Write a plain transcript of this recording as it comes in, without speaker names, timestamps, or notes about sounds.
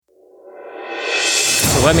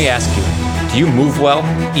So let me ask you, do you move well,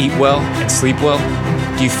 eat well, and sleep well?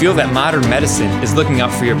 Do you feel that modern medicine is looking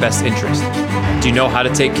out for your best interest? Do you know how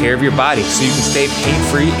to take care of your body so you can stay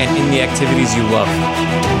pain-free and in the activities you love?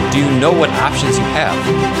 Do you know what options you have?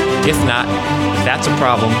 If not, that's a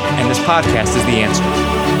problem, and this podcast is the answer.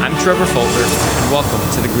 I'm Trevor Folter, and welcome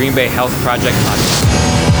to the Green Bay Health Project podcast.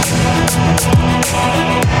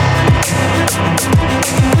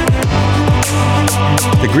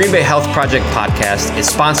 The Green Bay Health Project podcast is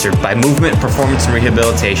sponsored by Movement, Performance, and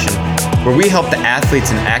Rehabilitation, where we help the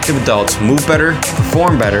athletes and active adults move better,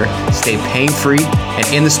 perform better, stay pain-free, and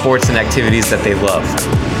in the sports and activities that they love.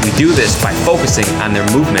 We do this by focusing on their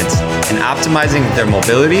movements and optimizing their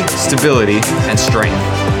mobility, stability, and strength.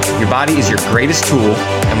 Your body is your greatest tool,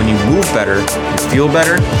 and when you move better, you feel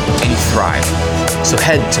better, and you thrive. So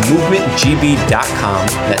head to movementgb.com,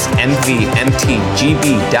 that's MVMTGB.com,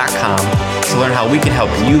 to learn how we can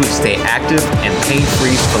help you stay active and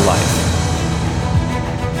pain-free for life.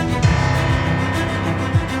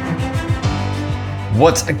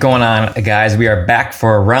 What's going on, guys? We are back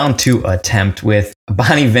for a round 2 attempt with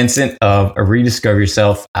Bonnie Vincent of Rediscover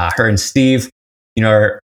Yourself. Her and Steve,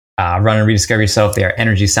 are running Rediscover Yourself. They are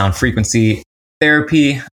energy, sound, frequency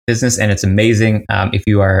therapy business, and it's amazing.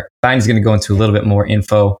 Bonnie's going to go into a little bit more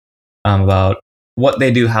info about what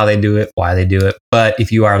they do, how they do it, why they do it. But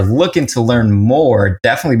if you are looking to learn more,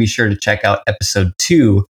 definitely be sure to check out episode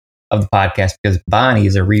 2 of the podcast, because Bonnie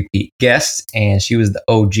is a repeat guest and she was the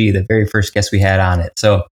OG, the very first guest we had on it.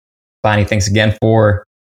 So Bonnie, thanks again for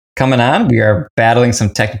coming on. We are battling some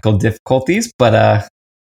technical difficulties, but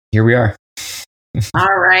here we are.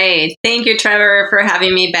 All right. Thank you, Trevor, for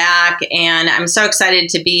having me back. And I'm so excited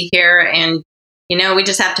to be here. And, we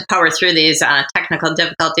just have to power through these technical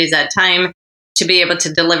difficulties at time to be able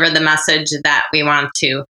to deliver the message that we want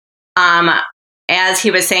to. As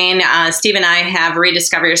he was saying, Steve and I have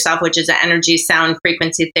Rediscover Yourself, which is an energy, sound,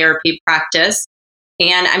 frequency therapy practice.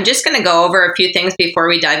 And I'm just going to go over a few things before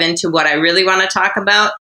we dive into what I really want to talk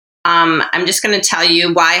about. I'm just going to tell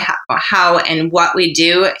you why, how, and what we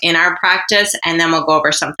do in our practice, and then we'll go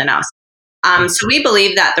over something else. So we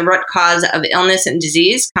believe that the root cause of illness and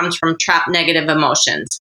disease comes from trapped negative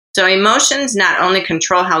emotions. So emotions not only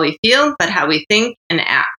control how we feel, but how we think and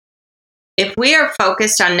act. If we are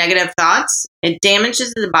focused on negative thoughts, it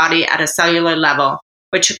damages the body at a cellular level,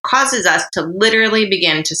 which causes us to literally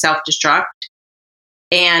begin to self-destruct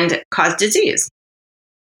and cause disease.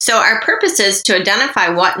 So our purpose is to identify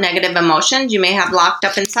what negative emotions you may have locked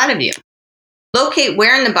up inside of you. Locate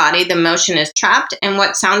where in the body the emotion is trapped and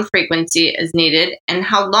what sound frequency is needed and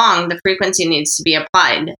how long the frequency needs to be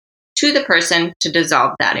applied to the person to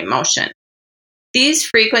dissolve that emotion. These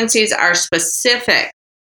frequencies are specific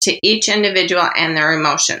to each individual and their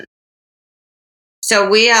emotions. So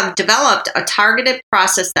we have developed a targeted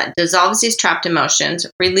process that dissolves these trapped emotions,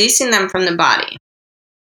 releasing them from the body.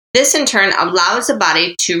 This in turn allows the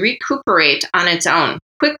body to recuperate on its own,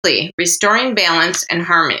 quickly restoring balance and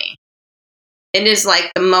harmony. It is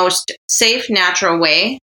like the most safe, natural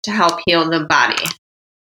way to help heal the body.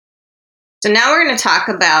 So now we're going to talk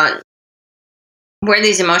about where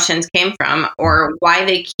these emotions came from, or why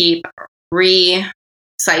they keep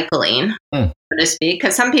recycling, so to speak.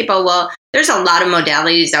 Because some people there's a lot of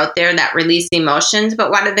modalities out there that release emotions,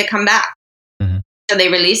 but why did they come back? So they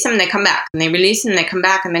release them, they come back, and they release them, they come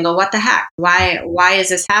back, and they go, what the heck? Why is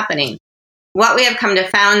this happening? What we have come to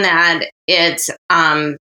find that it's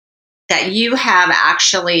that you have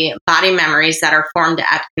actually body memories that are formed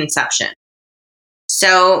at conception.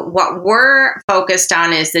 So what we're focused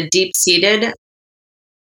on is the deep-seated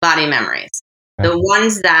body memories, the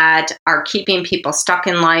ones that are keeping people stuck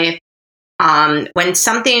in life. When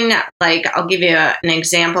something, I'll give you an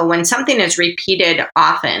example, when something is repeated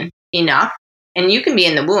often enough, and you can be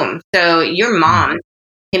in the womb. So your mom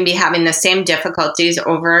can be having the same difficulties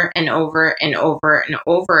over and over and over and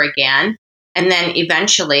over again. And then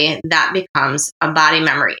eventually that becomes a body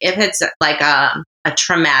memory. If it's like a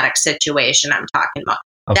traumatic situation I'm talking about,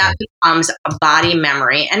 that becomes a body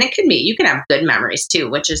memory. And it could be, you can have good memories too,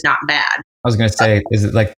 which is not bad. I was going to say,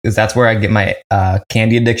 is that's where I get my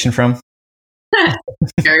candy addiction from?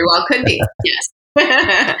 Very well could be, yes.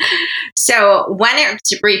 So when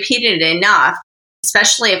it's repeated enough,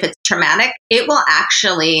 especially if it's traumatic, it will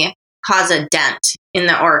actually cause a dent in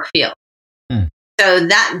the auric field. So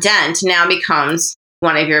that dent now becomes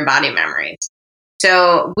one of your body memories.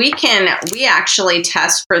 So we actually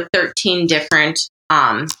test for 13 different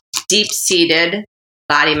deep-seated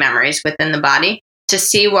body memories within the body to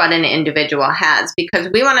see what an individual has, because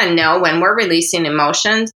we want to know when we're releasing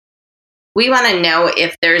emotions, we want to know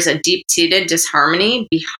if there's a deep-seated disharmony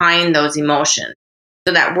behind those emotions.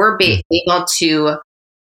 so that we're able to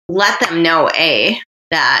let them know,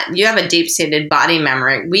 that you have a deep-seated body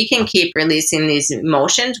memory. We can keep releasing these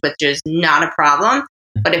emotions, which is not a problem.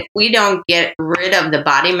 But if we don't get rid of the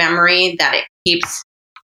body memory, that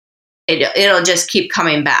it'll just keep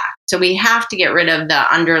coming back. So we have to get rid of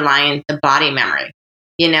the body memory,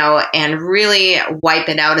 and really wipe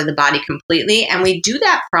it out of the body completely. And we do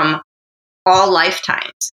that from all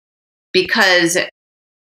lifetimes, because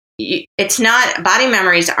it's not, body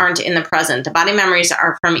memories aren't in the present. The body memories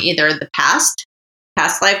are from either the past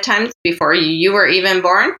lifetimes before you were even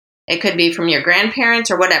born. It could be from your grandparents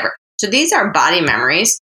or whatever. So these are body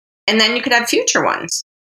memories. And then you could have future ones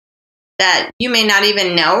that you may not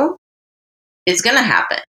even know is going to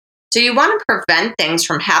happen. So you want to prevent things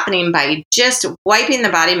from happening by just wiping the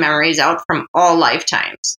body memories out from all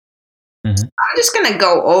lifetimes. Mm-hmm. I'm just going to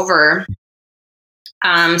go over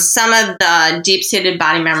some of the deep-seated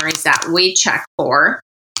body memories that we check for,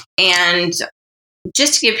 and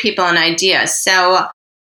just to give people an idea. So,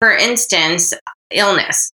 for instance,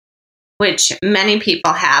 illness, which many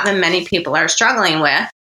people have and many people are struggling with,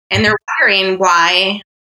 and they're wondering why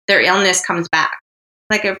their illness comes back.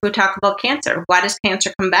 Like if we talk about cancer, why does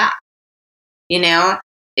cancer come back?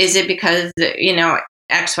 Is it because,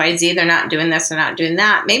 XYZ, they're not doing this, they're not doing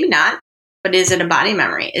that? Maybe not. But is it a body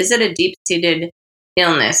memory? Is it a deep-seated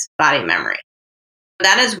illness body memory?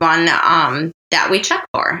 That is one that we check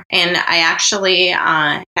for. And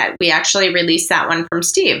we actually released that one from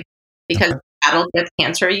Steve, because he battled with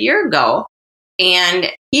cancer a year ago, and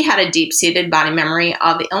he had a deep-seated body memory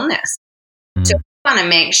of illness. So we want to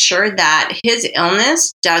make sure that his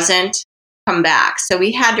illness doesn't come back. So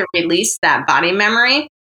we had to release that body memory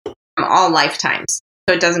from all lifetimes,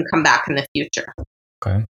 so it doesn't come back in the future.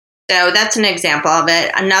 Okay. So that's an example of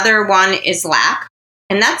it. Another one is lack,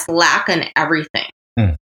 and that's lack in everything.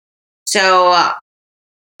 So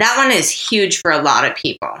that one is huge for a lot of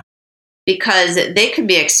people, because they could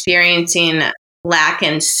be experiencing lack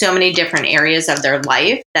in so many different areas of their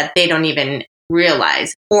life that they don't even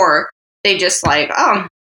realize, or they just like, oh,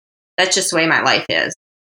 that's just the way my life is.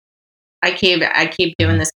 I keep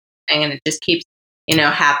doing this thing, and it just keeps,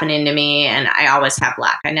 happening to me, and I always have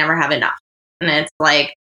lack. I never have enough. And it's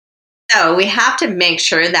like, so we have to make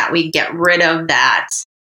sure that we get rid of that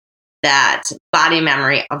body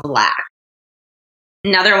memory of lack.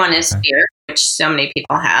 Another one is fear, which so many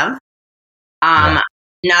people have.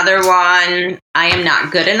 Another one, I am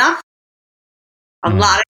not good enough. A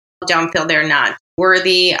lot of people don't feel they're not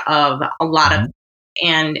worthy of a lot of,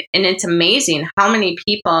 and it's amazing how many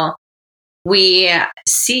people we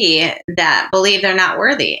see that believe they're not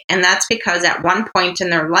worthy. And that's because at one point in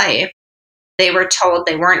their life, they were told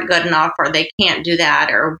they weren't good enough, or they can't do that,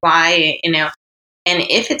 or why, and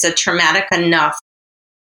if it's a traumatic enough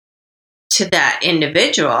to that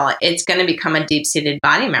individual, it's going to become a deep-seated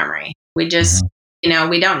body memory. We just,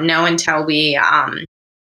 we don't know until we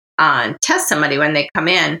test somebody when they come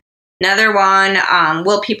in. Another one,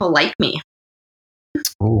 will people like me?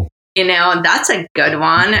 Ooh. That's a good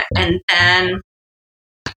one. And then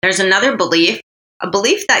there's another belief, a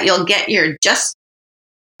belief that you'll get your just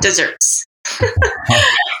desserts.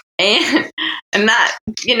 and that,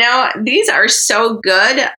 these are so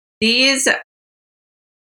good. These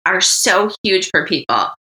are so huge for people.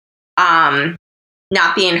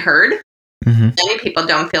 Not being heard. Many people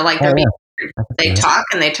don't feel like they're being heard. They talk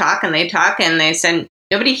and they talk and they talk, and they say,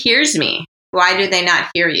 nobody hears me. Why do they not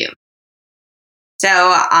hear you? So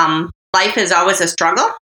life is always a struggle.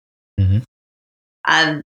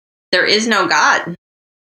 There is no God.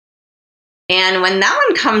 And when that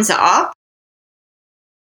one comes up,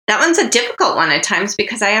 that one's a difficult one at times,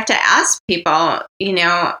 because I have to ask people,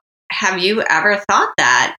 have you ever thought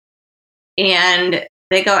that? And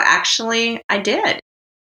they go, actually, I did.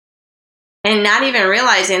 And not even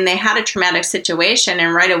realizing they had a traumatic situation,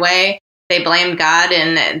 and right away they blamed God,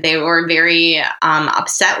 and they were very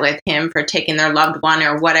upset with him for taking their loved one,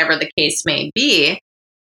 or whatever the case may be.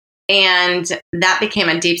 And that became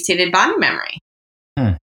a deep-seated body memory.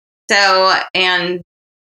 So, and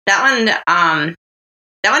that one,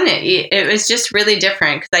 it was just really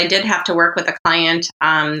different, because I did have to work with a client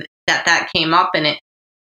that came up, and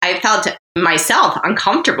I felt myself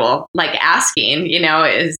uncomfortable, like asking,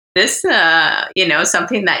 is this,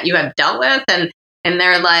 something that you have dealt with? And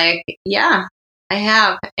they're like, yeah, I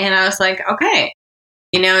have. And I was like, okay,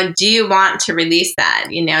 do you want to release that?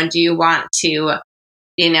 Do you want to,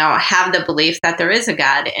 have the belief that there is a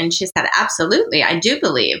God? And she said, absolutely, I do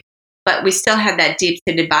believe. But we still had that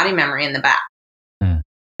deep-seated body memory in the back.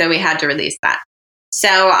 So we had to release that.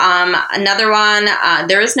 So another one,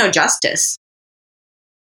 there is no justice.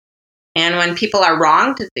 And when people are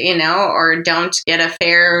wronged, or don't get a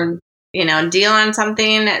fair, deal on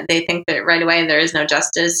something, they think that right away there is no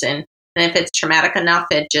justice. And if it's traumatic enough,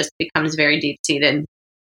 it just becomes very deep seated.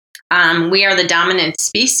 We are the dominant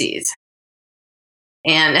species.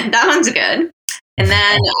 And that one's good. And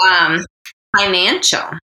then financial.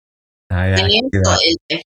 Oh, yeah, Financial is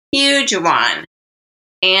a huge one.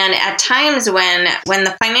 And at times when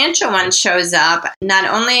the financial one shows up,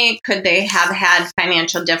 not only could they have had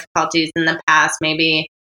financial difficulties in the past, maybe,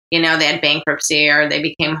 they had bankruptcy or they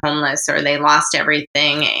became homeless or they lost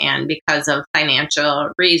everything and because of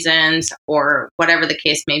financial reasons or whatever the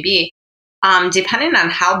case may be, depending on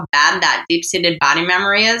how bad that deep-seated body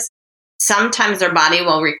memory is, sometimes their body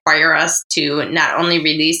will require us to not only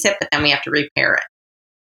release it, but then we have to repair it.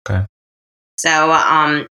 Okay. So,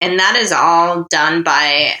 and that is all done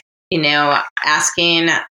by, asking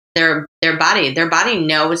their body. Their body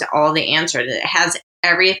knows all the answers. It has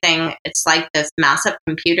everything. It's like this massive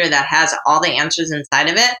computer that has all the answers inside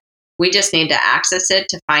of it. We just need to access it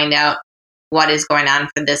to find out what is going on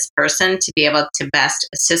for this person to be able to best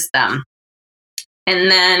assist them.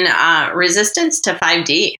 And then resistance to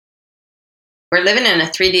 5D. We're living in a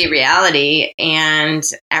 3D reality and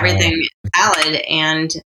everything is valid,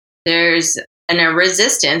 and there's a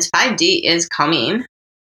resistance. 5D is coming.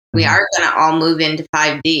 We are going to all move into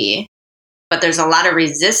 5D, but there's a lot of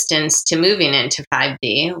resistance to moving into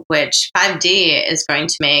 5D, which 5D is going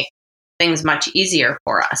to make things much easier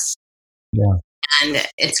for us. Yeah. And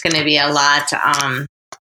it's going to be a lot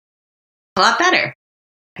better.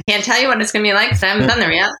 I can't tell you what it's going to be like because I haven't been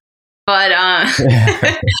there yet, but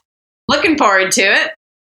looking forward to it.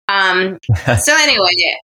 So anyway,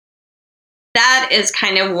 that is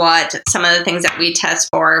kind of what some of the things that we test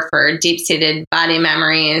for deep-seated body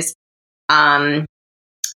memories. And,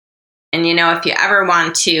 if you ever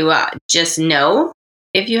want to just know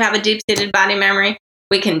if you have a deep-seated body memory,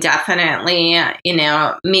 we can definitely,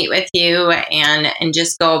 meet with you and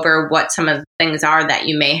just go over what some of the things are that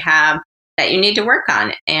you may have that you need to work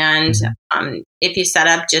on. And if you set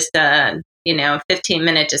up just a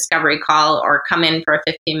 15-minute discovery call or come in for a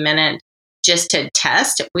 15-minute just to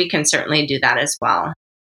test, we can certainly do that as well.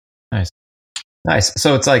 Nice.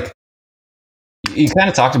 So it's like you kind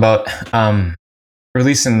of talked about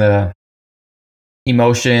releasing the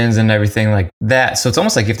emotions and everything like that. So it's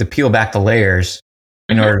almost like you have to peel back the layers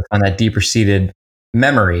in order to find that deeper seated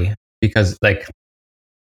memory, because like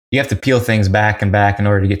you have to peel things back and back in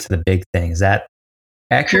order to get to the big thing. Is that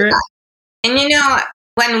accurate? And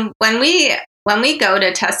when we go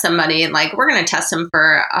to test somebody, like we're going to test them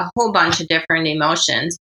for a whole bunch of different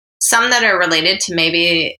emotions, some that are related to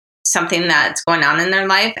maybe something that's going on in their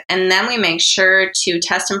life. And then we make sure to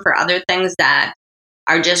test them for other things that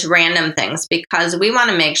are just random things, because we want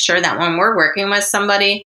to make sure that when we're working with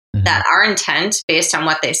somebody, that our intent based on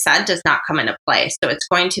what they said does not come into play. So it's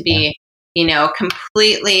going to be,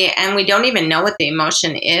 completely, and we don't even know what the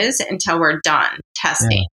emotion is until we're done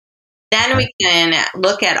testing. Then we can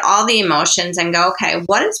look at all the emotions and go, okay,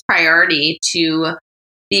 what is priority to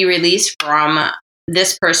be released from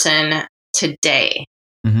this person today?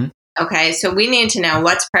 Okay, so we need to know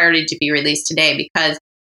what's priority to be released today, because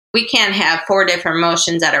we can't have 4 different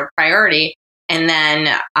emotions that are priority and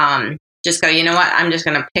then just go, you know what, I'm just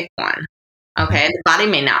going to pick one. Okay, the body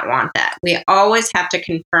may not want that. We always have to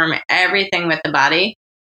confirm everything with the body,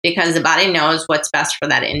 because the body knows what's best for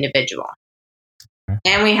that individual.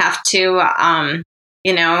 And we have to,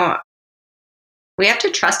 we have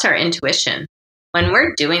to trust our intuition. When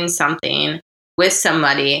we're doing something with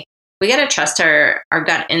somebody, we got to trust our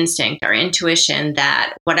gut instinct, our intuition,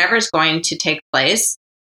 that whatever's going to take place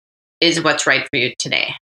is what's right for you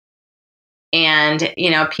today. And,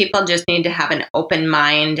 people just need to have an open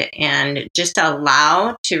mind and just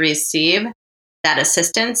allow to receive that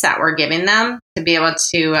assistance that we're giving them to be able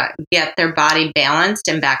to get their body balanced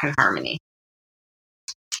and back in harmony.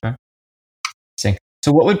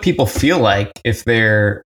 So what would people feel like if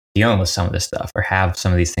they're dealing with some of this stuff or have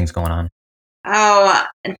some of these things going on? Oh,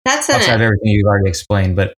 that's outside of everything you've already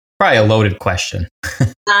explained, but probably a loaded question.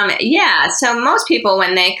 Yeah. So most people,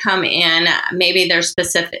 when they come in, maybe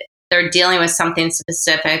they're dealing with something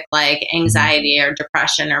specific like anxiety or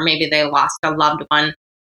depression, or maybe they lost a loved one,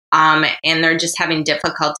 and they're just having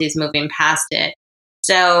difficulties moving past it.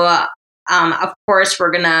 So, of course,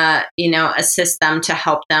 we're going to, assist them to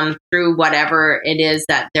help them through whatever it is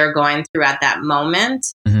that they're going through at that moment.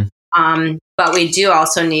 But we do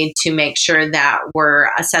also need to make sure that we're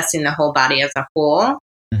assessing the whole body as a whole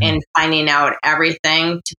and finding out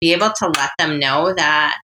everything to be able to let them know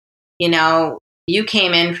that, you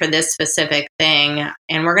came in for this specific thing,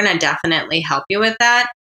 and we're going to definitely help you with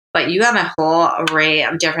that. but you have a whole array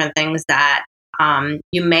of different things that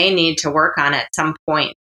you may need to work on at some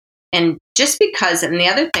point. And just because, and the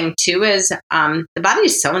other thing too is the body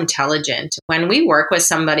is so intelligent. When we work with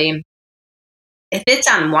somebody, if it's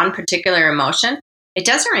on one particular emotion, it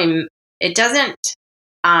doesn't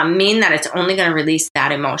mean that it's only going to release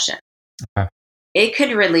that emotion. Okay. It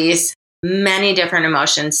could release many different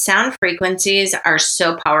emotions. Sound frequencies are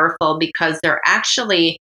so powerful because they're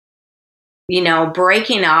actually,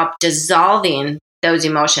 breaking up, dissolving those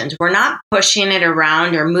emotions. We're not pushing it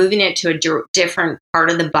around or moving it to a different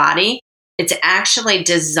part of the body. It's actually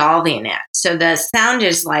dissolving it. So the sound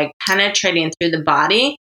is like penetrating through the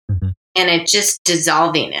body, mm-hmm. and it's just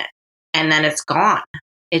dissolving it. And then it's gone.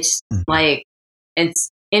 It's like,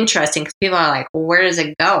 it's interesting because people are like, well, where does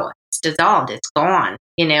it go? It's dissolved. It's gone,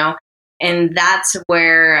 And that's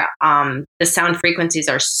where the sound frequencies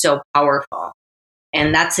are so powerful.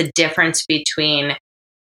 And that's the difference between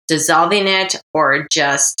dissolving it or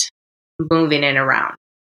just moving it around.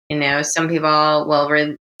 Some people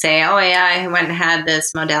will say, oh, yeah, I went and had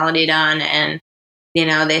this modality done. And,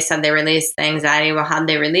 they said they released the anxiety. Well, how'd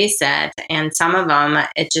they release it? And some of them,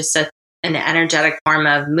 it's just an energetic form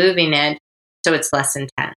of moving it. So it's less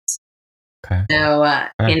intense. Okay. So, I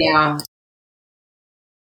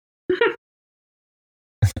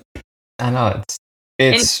know it's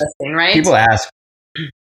interesting, right? People ask,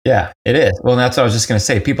 yeah, it is. Well, that's what I was just going to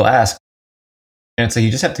say. People ask, and it's like,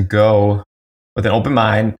 you just have to go with an open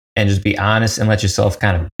mind and just be honest and let yourself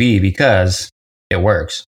kind of be, because it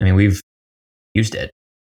works. I mean, we've used it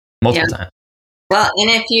multiple times. Well,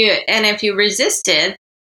 and if you resist it,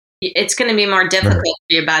 it's going to be more difficult for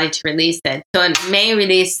your body to release it. So it may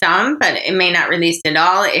release some, but it may not release it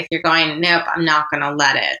all. If you're going, nope, I'm not going to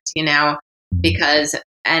let it, because,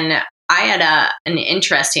 and I had an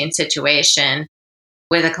interesting situation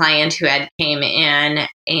with a client who had came in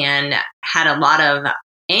and had a lot of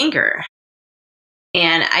anger.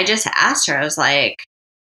 And I just asked her, I was like,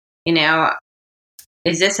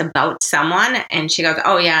 is this about someone? And she goes,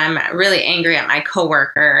 oh yeah, I'm really angry at my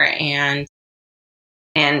coworker and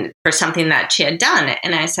for something that she had done.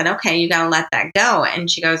 And I said, okay, you got to let that go.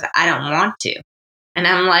 And she goes, I don't want to. And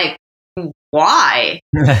I'm like, why?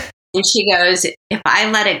 And she goes, if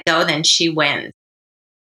I let it go, then she wins.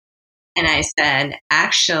 And I said,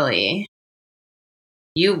 actually,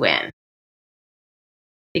 you win.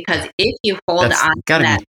 Because if you hold on to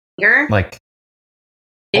that anger,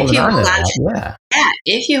 if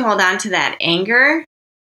you hold on to that anger,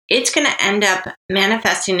 it's going to end up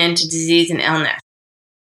manifesting into disease and illness.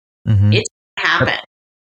 Mm-hmm. It's going to happen.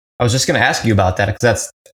 I was just going to ask you about that, because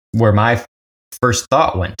that's where my first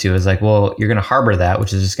thought went to, is like, well, you're going to harbor that,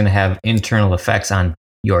 which is just going to have internal effects on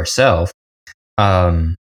yourself.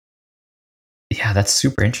 Yeah, that's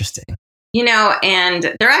super interesting.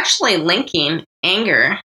 And they're actually linking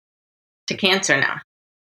anger to cancer now.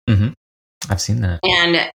 Mm-hmm. I've seen that.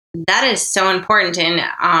 And that is so important. And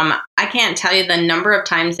I can't tell you the number of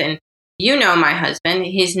times, and my husband,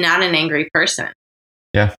 he's not an angry person.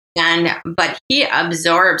 Yeah. But he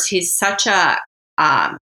absorbs, he's such a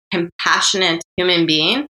compassionate human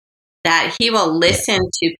being that he will listen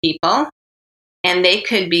to people, and they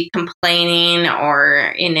could be complaining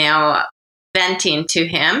or, venting to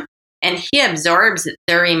him, and he absorbs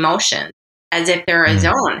their emotions as if they're his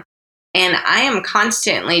own. And I am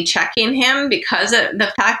constantly checking him because of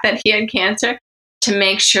the fact that he had cancer to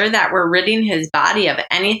make sure that we're ridding his body of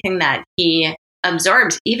anything that he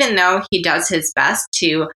absorbs, even though he does his best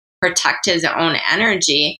to protect his own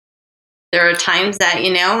energy. There are times that,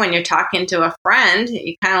 when you're talking to a friend,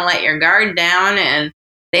 you kind of let your guard down and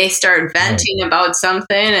they start venting about something,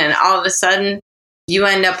 and all of a sudden you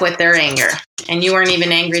end up with their anger, and you weren't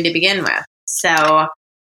even angry to begin with. So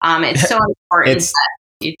it's so important that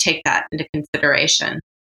you take that into consideration.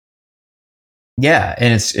 Yeah,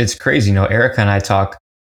 and it's crazy. Erica and I talk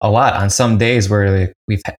a lot on some days where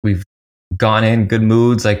we've gone in good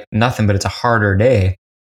moods, like nothing, but it's a harder day,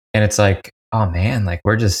 and it's like, oh man, like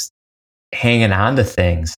we're just hanging on to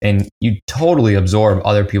things, and you totally absorb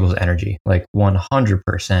other people's energy, like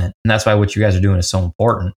 100%. And that's why what you guys are doing is so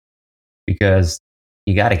important, because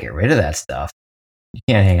you got to get rid of that stuff. You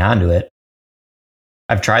can't hang on to it.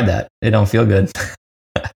 I've tried that. It don't feel good.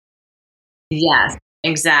 Yes,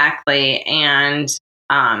 exactly. And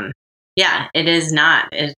it's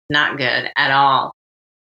not good at all.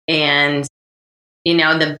 And,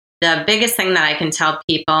 the biggest thing that I can tell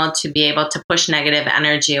people to be able to push negative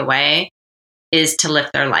energy away is to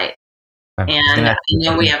lift their light. And I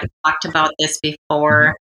know we have talked about this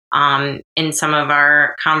before in some of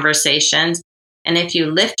our conversations. And if you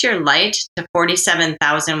lift your light to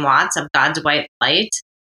 47,000 watts of God's white light,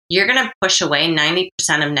 you're going to push away 90%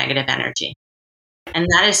 of negative energy. And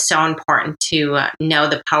that is so important to know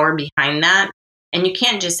the power behind that. And you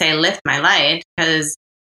can't just say, lift my light, because,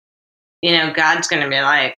 God's going to be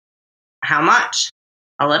like, how much?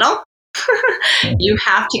 A little? You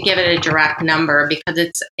have to give it a direct number,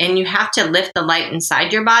 and you have to lift the light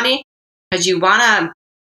inside your body, because you want to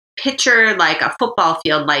picture like a football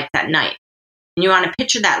field light at night. And you want to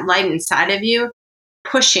picture that light inside of you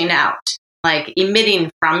pushing out, like emitting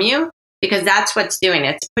from you, because that's what's doing.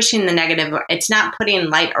 It's pushing the negative. It's not putting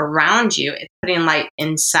light around you. It's putting light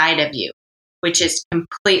inside of you, which is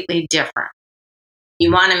completely different.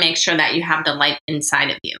 You want to make sure that you have the light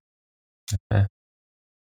inside of you. Okay.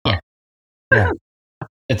 Yeah. Yeah.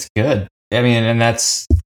 It's good. I mean, and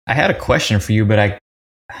I had a question for you, but I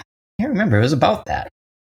can't remember. It was about that.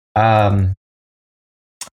 I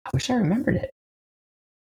wish I remembered it.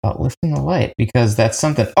 About lifting the light, because that's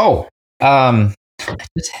something. I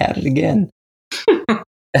just had it again.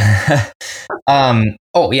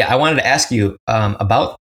 Oh yeah, I wanted to ask you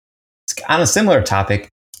about, on a similar topic,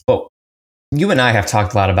 but you and I have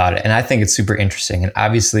talked a lot about it, and I think it's super interesting. And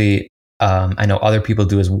obviously, I know other people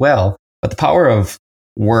do as well. But the power of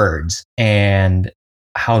words and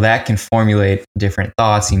how that can formulate different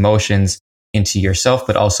thoughts, emotions into yourself,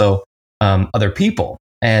 but also other people.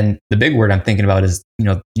 And the big word I'm thinking about is,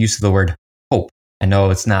 use of the word hope. I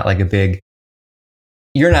know it's not like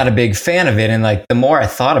you're not a big fan of it. And like, the more I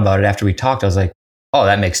thought about it after we talked, I was like, oh,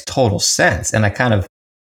 that makes total sense. And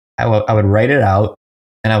I would write it out,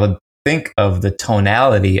 and I would think of the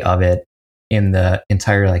tonality of it in the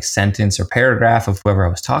entire like sentence or paragraph of whoever I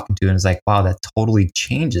was talking to. And it's like, wow, that totally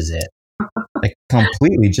changes it. Like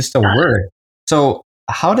completely, just a word. So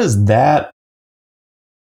how does that,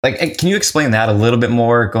 like, can you explain that a little bit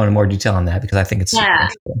more, go into more detail on that? Because I think it's super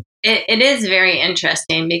interesting. It is very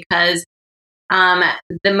interesting, because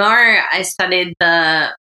the more I studied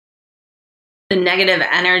the negative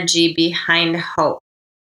energy behind hope.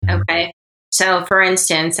 Mm-hmm. Okay. So for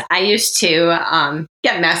instance, I used to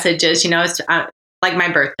get messages, it's like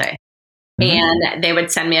my birthday. Mm-hmm. And they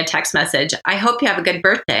would send me a text message, I hope you have a good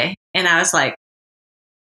birthday. And I was like,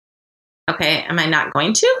 okay, am I not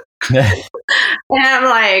going to? And I'm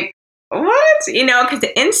like, what? Because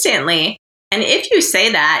instantly, and if you say,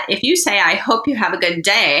 I hope you have a good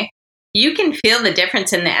day, you can feel the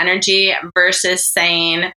difference in the energy versus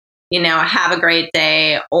saying, have a great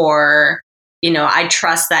day, or, I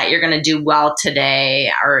trust that you're going to do well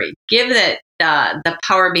today, or give it the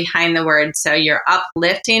power behind the word. So you're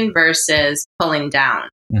uplifting versus pulling down.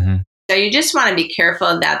 Mm-hmm. So you just want to be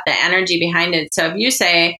careful that the energy behind it. So if you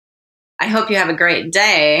say, I hope you have a great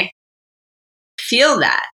day, feel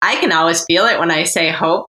that. I can always feel it when I say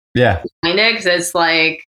hope. Yeah. Behind it, because it's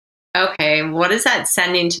like, okay, what is that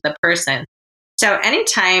sending to the person? So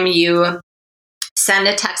anytime you send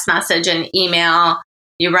a text message, an email,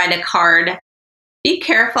 you write a card, be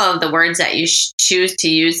careful of the words that you choose to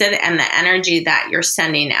use it and the energy that you're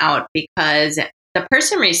sending out, because the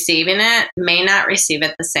person receiving it may not receive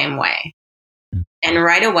it the same way. And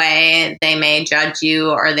right away, they may judge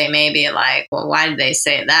you, or they may be like, well, why did they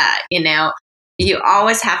say that? You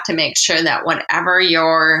always have to make sure that whatever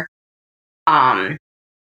you're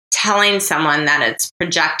telling someone, that it's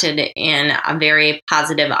projected in a very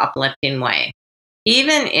positive, uplifting way.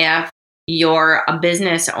 Even if you're a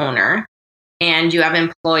business owner and you have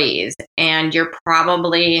employees and you're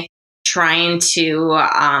probably trying to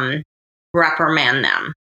reprimand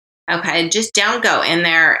them. Okay, just don't go in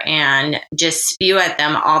there and just spew at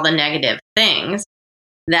them all the negative things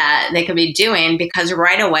that they could be doing, because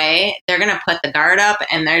right away they're going to put the guard up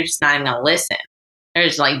and they're just not even going to listen. They're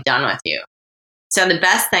just like done with you. So the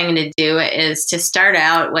best thing to do is to start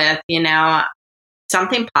out with,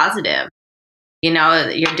 something positive.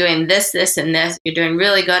 You're doing this, this, and this. You're doing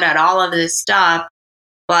really good at all of this stuff,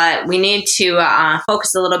 but we need to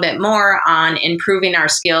focus a little bit more on improving our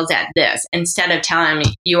skills at this, instead of telling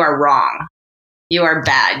me you are wrong, you are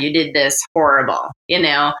bad, you did this horrible,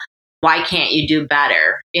 why can't you do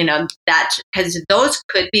better? That, because those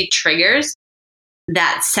could be triggers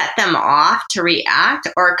that set them off to react,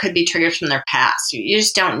 or it could be triggers from their past. You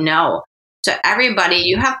just don't know. So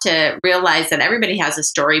you have to realize that everybody has a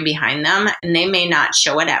story behind them, and they may not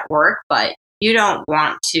show it at work, but you don't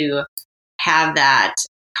want to have that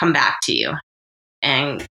come back to you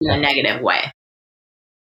and in a negative way.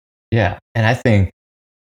 Yeah. And I think,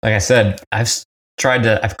 like I said,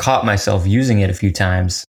 I've caught myself using it a few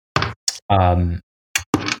times. And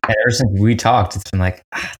ever since we talked, it's been like,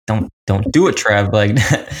 don't do it, Trev. Like,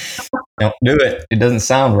 don't do it. It doesn't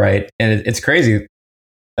sound right. And it's crazy.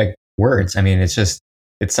 Like words. I mean, it's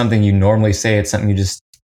something you normally say. It's something you just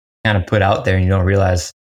kind of put out there, and you don't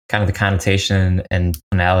realize kind of the connotation and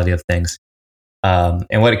tonality of things,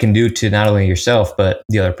 and what it can do to not only yourself but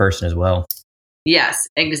the other person as well. Yes,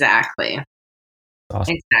 exactly.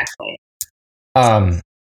 Awesome. Exactly. Go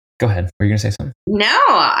ahead. Were you going to say something? No,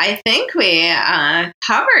 I think we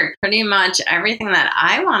covered pretty much everything that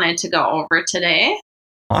I wanted to go over today.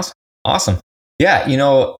 Awesome. Yeah,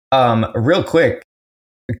 real quick,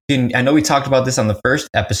 I know we talked about this on the first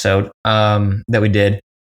episode that we did,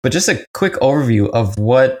 but just a quick overview of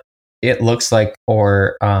what it looks like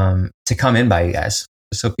or to come in by you guys,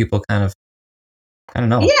 just so people kind of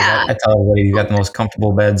know. Yeah. I tell everybody you got the most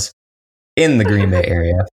comfortable beds in the Green Bay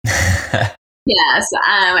area. Yes,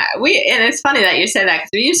 and it's funny that you say that,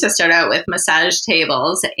 because we used to start out with massage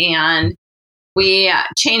tables, and we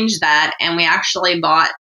changed that, and we actually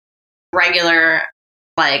bought regular,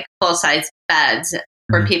 like, full-size beds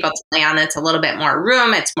for people to lay on. It's a little bit more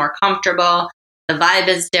room. It's more comfortable. The vibe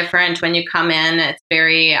is different when you come in. It's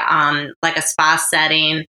very like a spa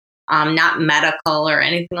setting, not medical or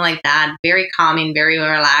anything like that. Very calming, very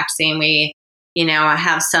relaxing. We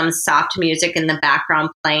have some soft music in the background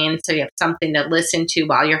playing, so you have something to listen to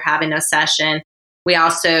while you're having a session. We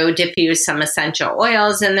also diffuse some essential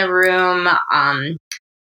oils in the room.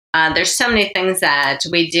 There's so many things that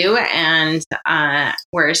we do, and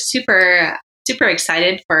we're super, super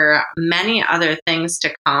excited for many other things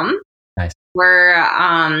to come. Nice. We're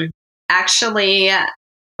actually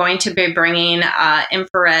going to be bringing an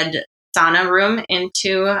infrared sauna room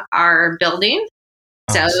into our building.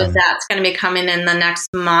 Awesome. So that's going to be coming in the next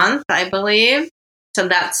month, I believe. So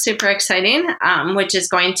that's super exciting, which is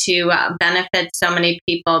going to benefit so many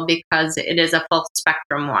people because it is a full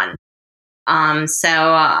spectrum one. So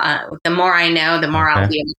the more I know, the more I'll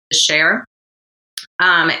be able to share.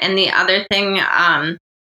 And the other thing,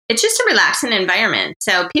 it's just a relaxing environment.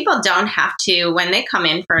 So people don't have to, when they come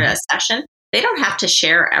in for a session, they don't have to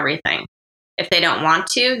share everything. If they don't want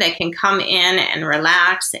to, they can come in and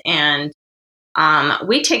relax, and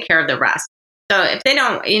we take care of the rest. So if they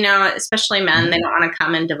don't, especially men, they don't want to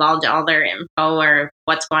come and divulge all their info or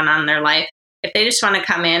what's going on in their life. If they just want to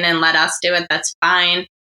come in and let us do it, that's fine.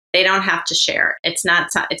 They don't have to share. It's not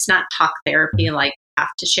talk therapy like you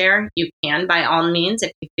have to share. You can, by all means,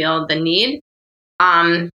 if you feel the need.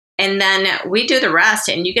 And then we do the rest,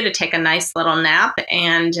 and you get to take a nice little nap,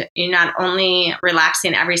 and you're not only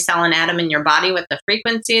relaxing every cell and atom in your body with the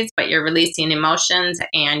frequencies, but you're releasing emotions,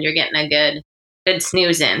 and you're getting a good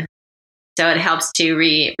snooze in. So it helps to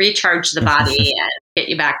recharge the body and get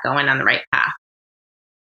you back going on the right path.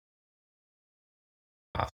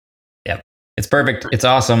 Yep. It's perfect. It's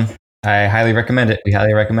awesome. I highly recommend it. We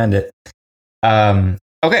highly recommend it.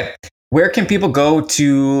 Okay. Where can people go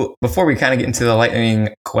to, before we kind of get into the lightning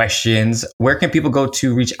questions, where can people go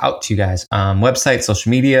to reach out to you guys? Website, social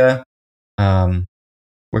media? Where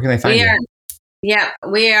can they find you? Yeah,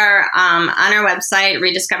 we are on our website,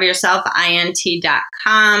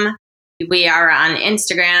 rediscoveryourselfint.com. We are on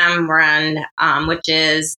Instagram. We're on, which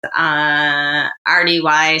is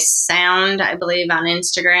RDY Sound, I believe, on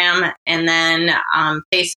Instagram. And then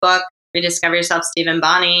Facebook, Rediscover Yourself, Steve and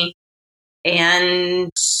Bonnie.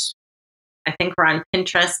 And I think we're on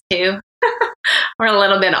Pinterest too. We're a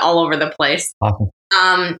little bit all over the place. Awesome.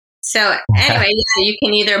 So anyway, yeah, you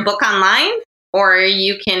can either book online, or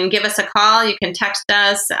you can give us a call. You can text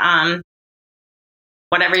us,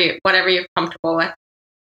 whatever you're comfortable with.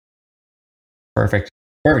 Perfect.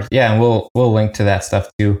 Yeah, and we'll link to that stuff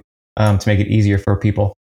too, to make it easier for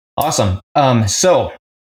people. Awesome. So a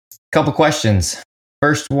couple questions.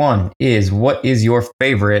 First one is, what is your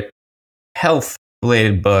favorite health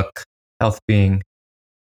related book? Health being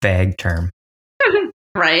vague term.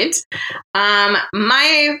 Right.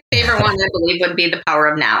 My favorite one, I believe, would be The Power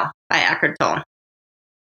of Now by Eckhart Tolle.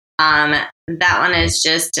 That one is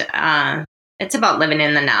just, it's about living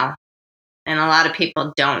in the now. And a lot of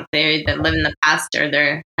people don't. They either live in the past, or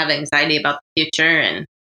they have anxiety about the future. And,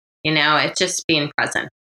 it's just being present,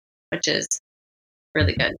 which is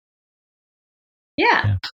really good.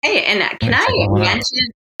 Yeah. Hey, and can I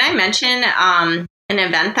mention an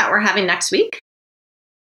event that we're having next week?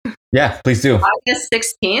 Yeah, please do. August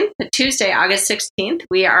 16th, Tuesday, August 16th,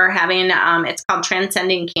 we are having, it's called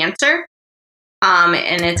Transcending Cancer.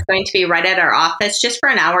 And it's going to be right at our office, just for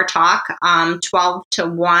an hour talk, 12 to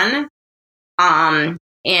 1.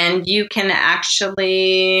 And you can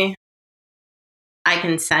actually, I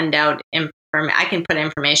can send out I can put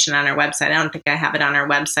information on our website. I don't think I have it on our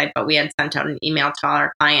website, but we had sent out an email to all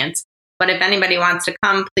our clients. But if anybody wants to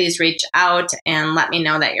come, please reach out and let me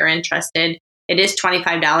know that you're interested. It is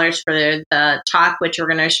 $25 for the talk, which we're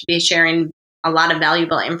going to be sharing a lot of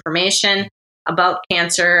valuable information. about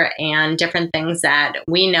cancer and different things that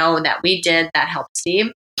we know that we did that helped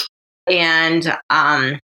Steve. And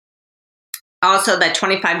also that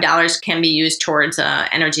 $25 can be used towards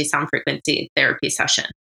energy sound frequency therapy session.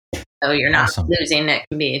 So you're not losing it.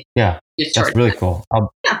 Can be used that's towards really that. cool.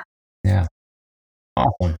 Yeah.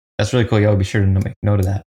 Awesome. That's really cool. Y'all be sure to make note of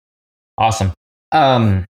that. Awesome.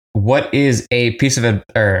 What is a piece of it,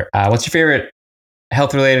 or what's your favorite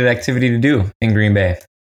health related activity to do in Green Bay?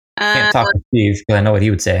 Can't talk to Steve because I know what he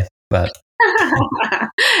would say, but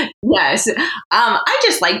yes. I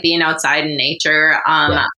just like being outside in nature.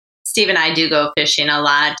 Steve and I do go fishing a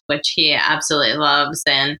lot, which he absolutely loves.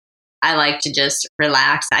 And I like to just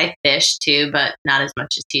relax. I fish too, but not as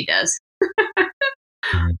much as he does.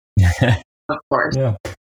 Of course. Yeah.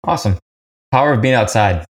 Awesome. Power of being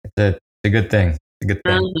outside. It's a good thing. It's a good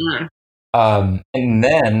thing. Mm-hmm. And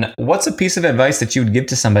then what's a piece of advice that you would give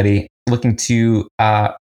to somebody looking to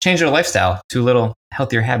change their lifestyle to a little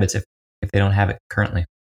healthier habits if they don't have it currently?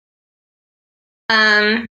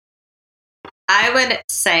 I would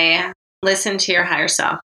say listen to your higher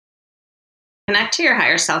self. Connect to your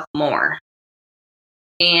higher self more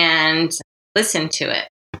and listen to it.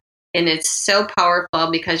 And it's so powerful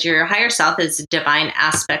because your higher self is a divine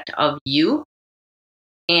aspect of you.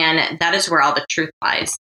 And that is where all the truth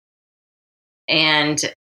lies. And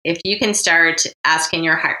if you can start asking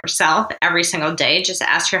your higher self every single day, just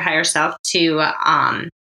ask your higher self to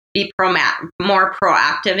be more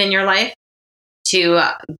proactive in your life, to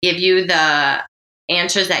give you the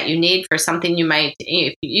answers that you need for something you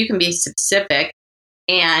can be specific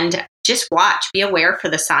and just watch, be aware for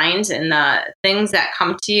the signs and the things that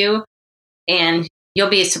come to you. And you'll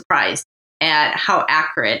be surprised at how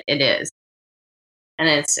accurate it is. And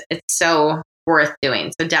it's so worth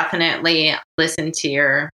doing. So definitely listen to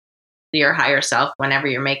your higher self whenever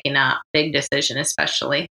you're making a big decision,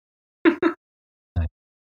 especially. It's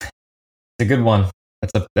a good one.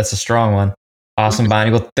 That's a strong one. Awesome, Bonnie.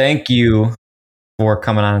 Well, thank you for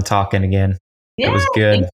coming on and talking again. Yeah, it was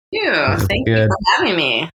good. Thank you. Thank you for having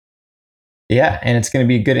me. Yeah, and it's going to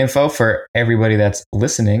be good info for everybody that's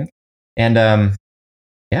listening. And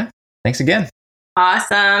thanks again.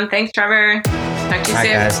 Awesome. Thanks, Trevor. Talk to you soon.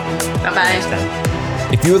 Guys. Bye-bye.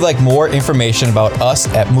 If you would like more information about us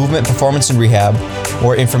at Movement Performance and Rehab,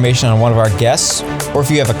 or information on one of our guests, or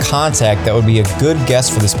if you have a contact that would be a good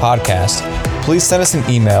guest for this podcast, please send us an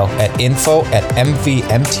email at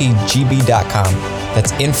info@mvmtgb.com.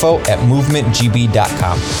 That's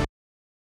info@movementgb.com.